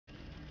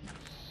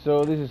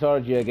So this is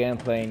RG again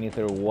playing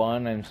Ether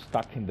 1. I'm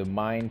stuck in the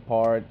mine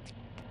part.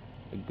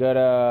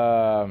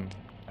 I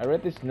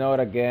read this note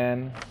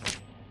again.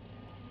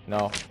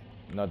 No,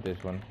 not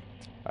this one.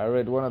 I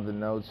read one of the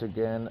notes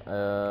again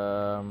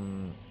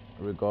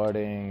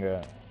regarding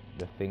the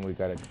thing we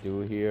gotta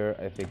do here.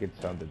 I think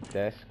it's on the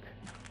desk.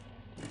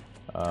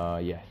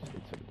 Yes,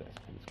 it's on the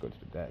desk. Let's go to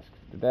the desk.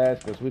 The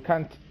desk, because we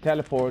can't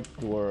teleport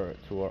to our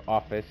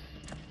office.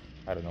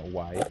 I don't know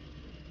why.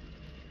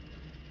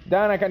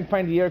 Then I can't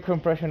find the air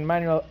compression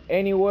manual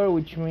anywhere,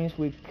 which means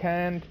we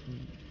can't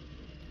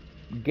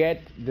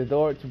get the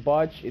door to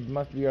budge. It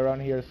must be around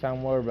here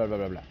somewhere, blah blah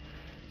blah blah.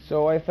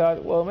 So I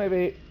thought, well,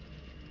 maybe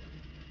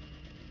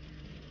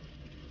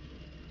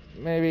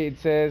it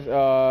says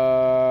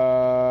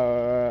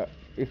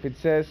if it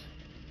says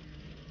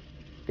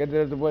get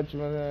the door to budge,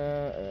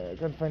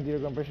 can't find the air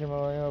compression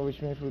manual,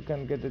 which means we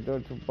can't get the door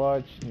to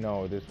budge.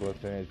 No, this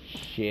wasn't it.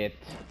 Shit.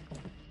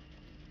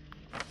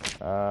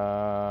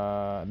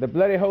 The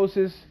bloody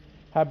hoses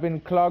have been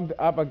clogged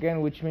up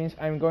again, which means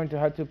I'm going to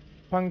have to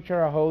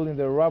puncture a hole in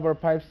the rubber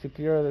pipes to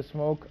clear the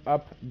smoke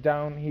up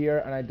down here,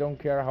 and I don't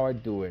care how I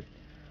do it.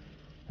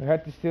 We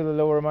had to steal the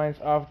lower mines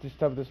off to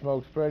stop the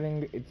smoke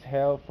spreading. It's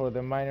hell for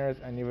the miners,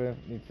 and even if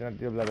it's not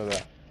blah blah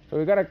blah. So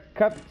we gotta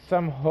cut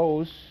some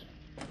hose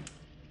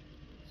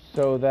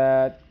so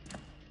that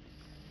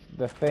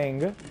the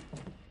thing,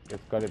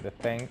 let's call it the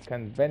thing,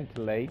 can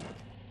ventilate.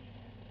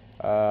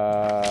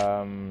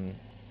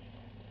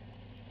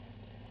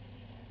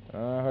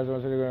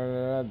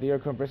 The air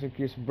compressor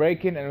keeps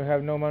breaking, and we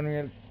have no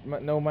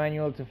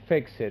manual to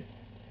fix it.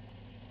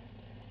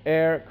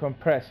 Air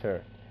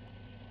compressor.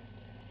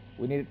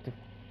 We need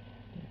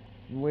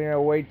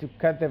a way to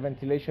cut the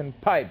ventilation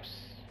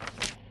pipes.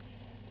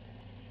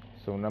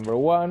 So number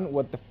one,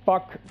 what the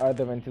fuck are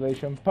the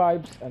ventilation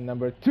pipes? And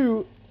number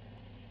two,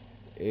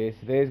 is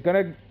this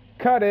gonna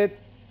cut it?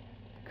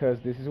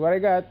 Because this is what I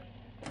got.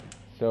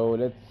 So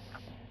let's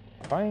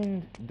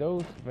find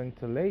those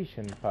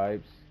ventilation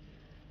pipes.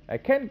 I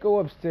can't go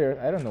upstairs.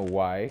 I don't know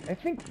why. I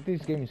think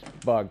this game is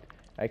bugged.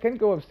 I can't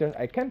go upstairs.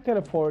 I can't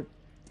teleport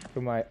to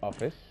my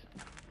office.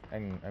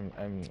 I'm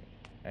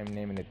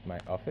naming it my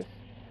office.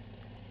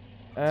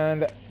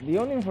 And the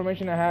only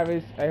information I have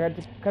is I had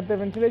to cut the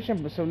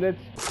ventilation. So let's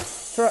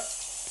try.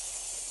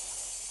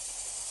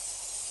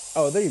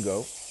 Oh, there you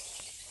go.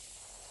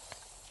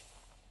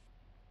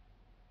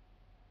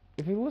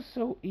 If it was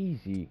so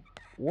easy,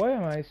 why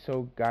am I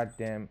so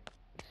goddamn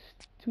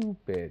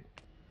stupid?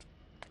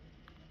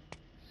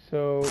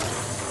 So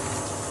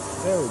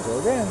there we go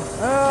again.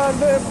 Ah,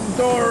 the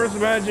doors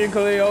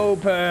magically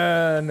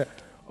open.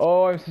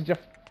 Oh, I'm such a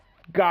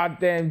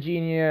goddamn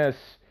genius.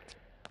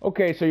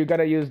 Okay, so you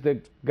gotta use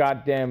the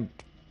goddamn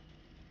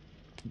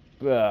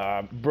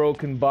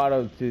broken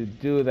bottle to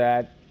do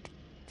that.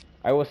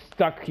 I was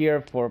stuck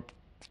here for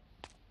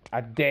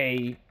a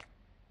day,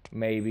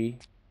 maybe.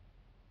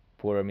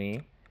 Poor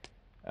me.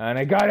 And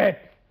I got it.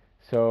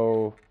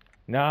 So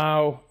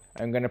now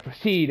I'm gonna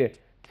proceed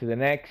to the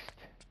next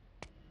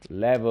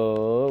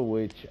level,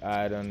 which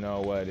I don't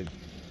know what it's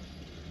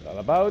all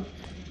about.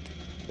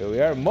 Here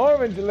we are, more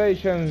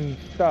ventilation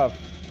stuff.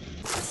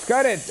 Let's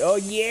cut it. Oh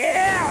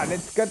yeah,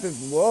 let's cut it.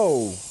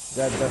 Whoa,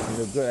 that doesn't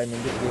look good. I mean,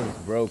 this game is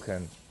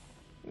broken,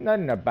 not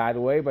in a bad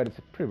way, but it's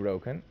pretty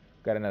broken.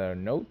 Got another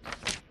note.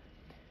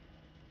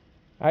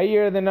 I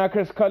hear the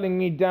knockers calling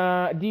me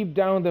down, deep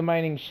down the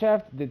mining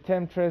shaft. The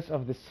temptress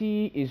of the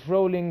sea is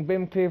rolling.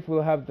 Bimcliff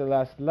will have the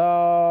last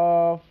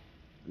laugh.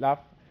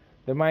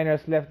 The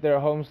miners left their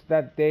homes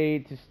that day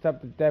to stop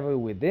the devil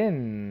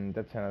within.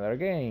 That's another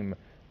game.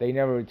 They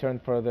never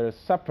returned for their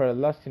supper,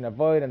 lost in a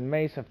void and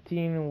maze of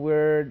teen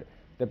weird.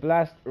 The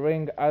blast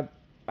ring out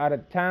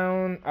the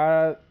towns,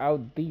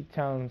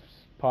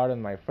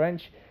 pardon my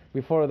French.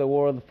 Before the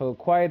world fell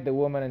quiet, the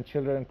women and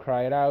children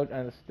cried out,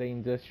 and the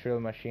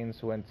industrial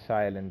machines went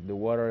silent. The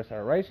waters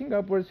are rising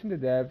upwards in the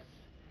depths.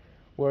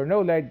 Where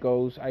no light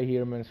goes, I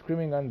hear men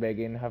screaming and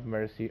begging, have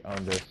mercy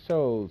on their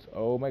souls.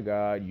 Oh my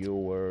god, you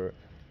were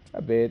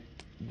a bit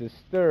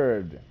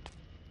disturbed.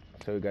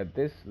 So we got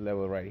this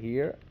level right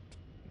here.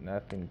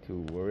 Nothing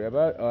to worry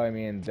about. Oh, I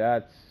mean,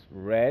 that's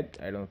red.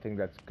 I don't think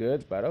that's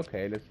good, but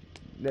okay, let's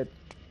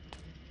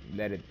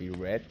let it be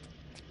red.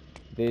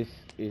 This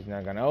is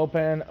not gonna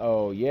open.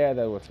 Oh yeah,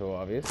 that was so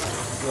obvious.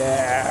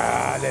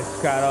 Yeah,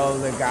 let's cut all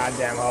the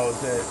goddamn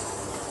hoses.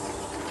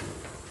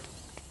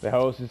 The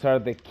hoses are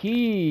the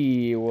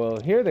key. Well,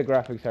 here the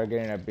graphics are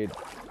getting a bit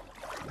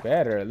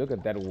better. Look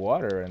at that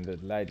water and the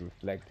light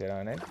reflected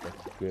on it.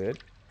 That's good.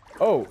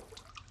 Oh,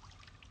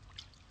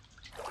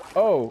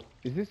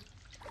 is this?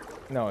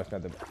 No, it's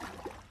not the.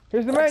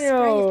 Here's the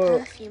manual. Spray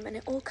of perfume and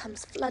it all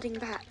comes flooding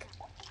back.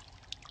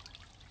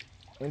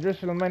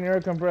 Industrial mining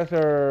air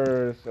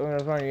compressors.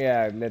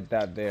 Yeah, let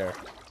that there.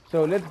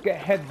 So let's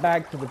head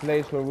back to the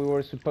place where we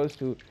were supposed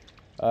to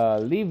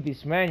leave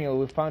this manual.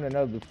 We found a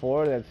note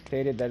before that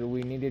stated that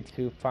we needed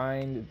to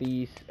find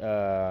these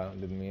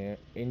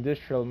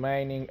industrial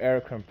mining air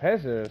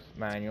compressors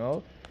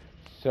manual,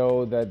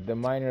 so that the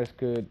miners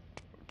could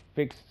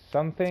fixed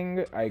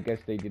something. I guess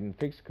they didn't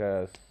fix,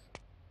 because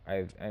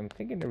I'm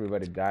thinking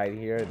everybody died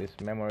here. This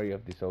memory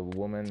of this old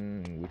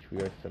woman in which we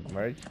are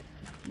submerged.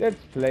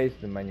 Let's place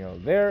the manual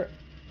there.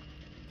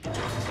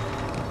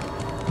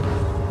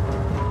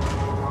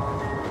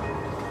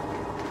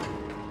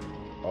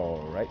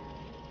 Alright.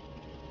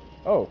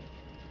 Oh.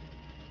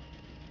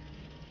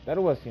 That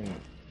was in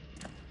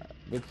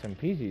bits and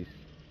pieces.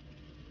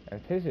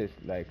 And pieces,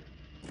 like,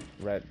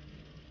 right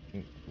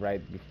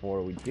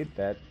before we did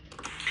that.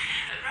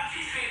 At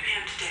roughly 3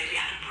 p.m. today, we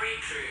had a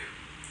breakthrough.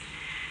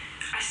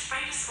 I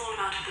sprayed a small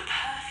amount of the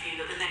perfume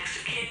that the next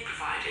of kin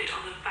provided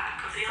on the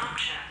back of the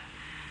armchair.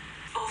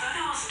 Although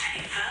there wasn't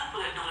any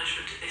verbal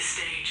acknowledgement at this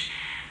stage,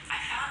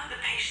 I found that the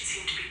patient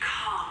seemed to be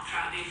calm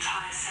throughout the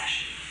entire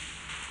session.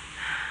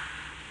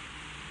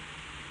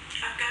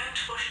 I'm going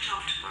to wash it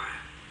off tomorrow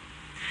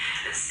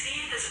and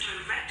see if there's a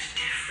direct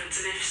difference,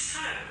 and if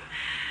so,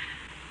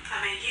 I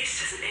may use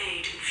it as an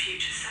aid in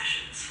future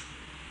sessions.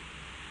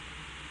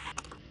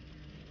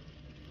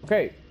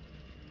 Okay,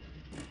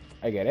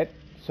 I get it.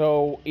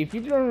 So if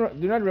you do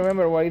not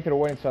remember what Ether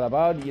 1 is all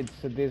about, it's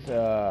this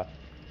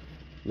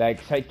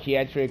like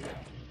psychiatric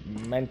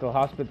mental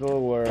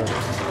hospital where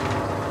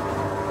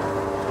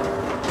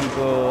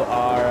people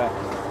are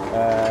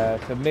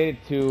submitted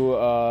to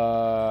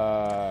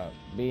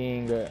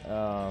being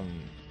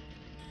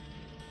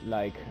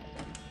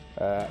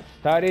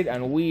studied,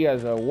 and we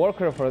as a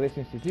worker for this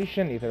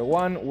institution, Ether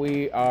 1,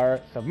 we are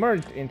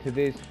submerged into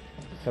this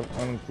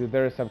into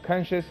their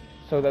subconscious,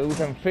 so that we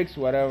can fix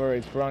whatever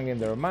is wrong in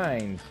their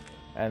minds.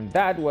 And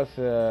that was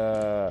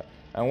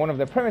and one of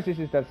the premises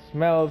is that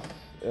smells,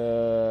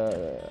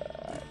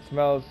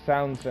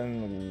 sounds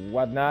and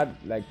whatnot,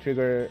 like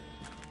trigger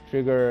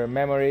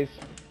memories.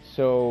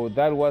 So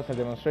that was a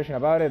demonstration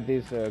about it.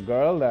 This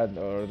girl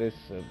or this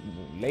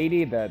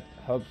lady that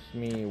helps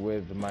me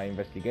with my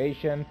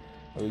investigation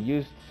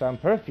used some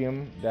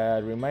perfume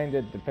that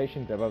reminded the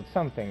patient about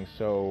something.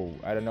 So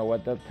I don't know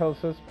what that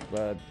tells us,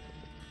 but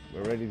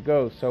we're ready to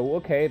go. So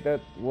okay,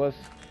 that was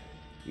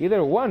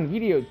Ether 1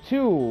 video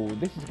 2.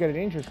 This is getting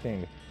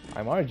interesting.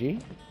 I'm RG,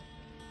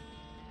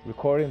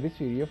 recording this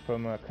video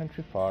from a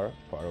country far,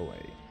 far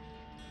away.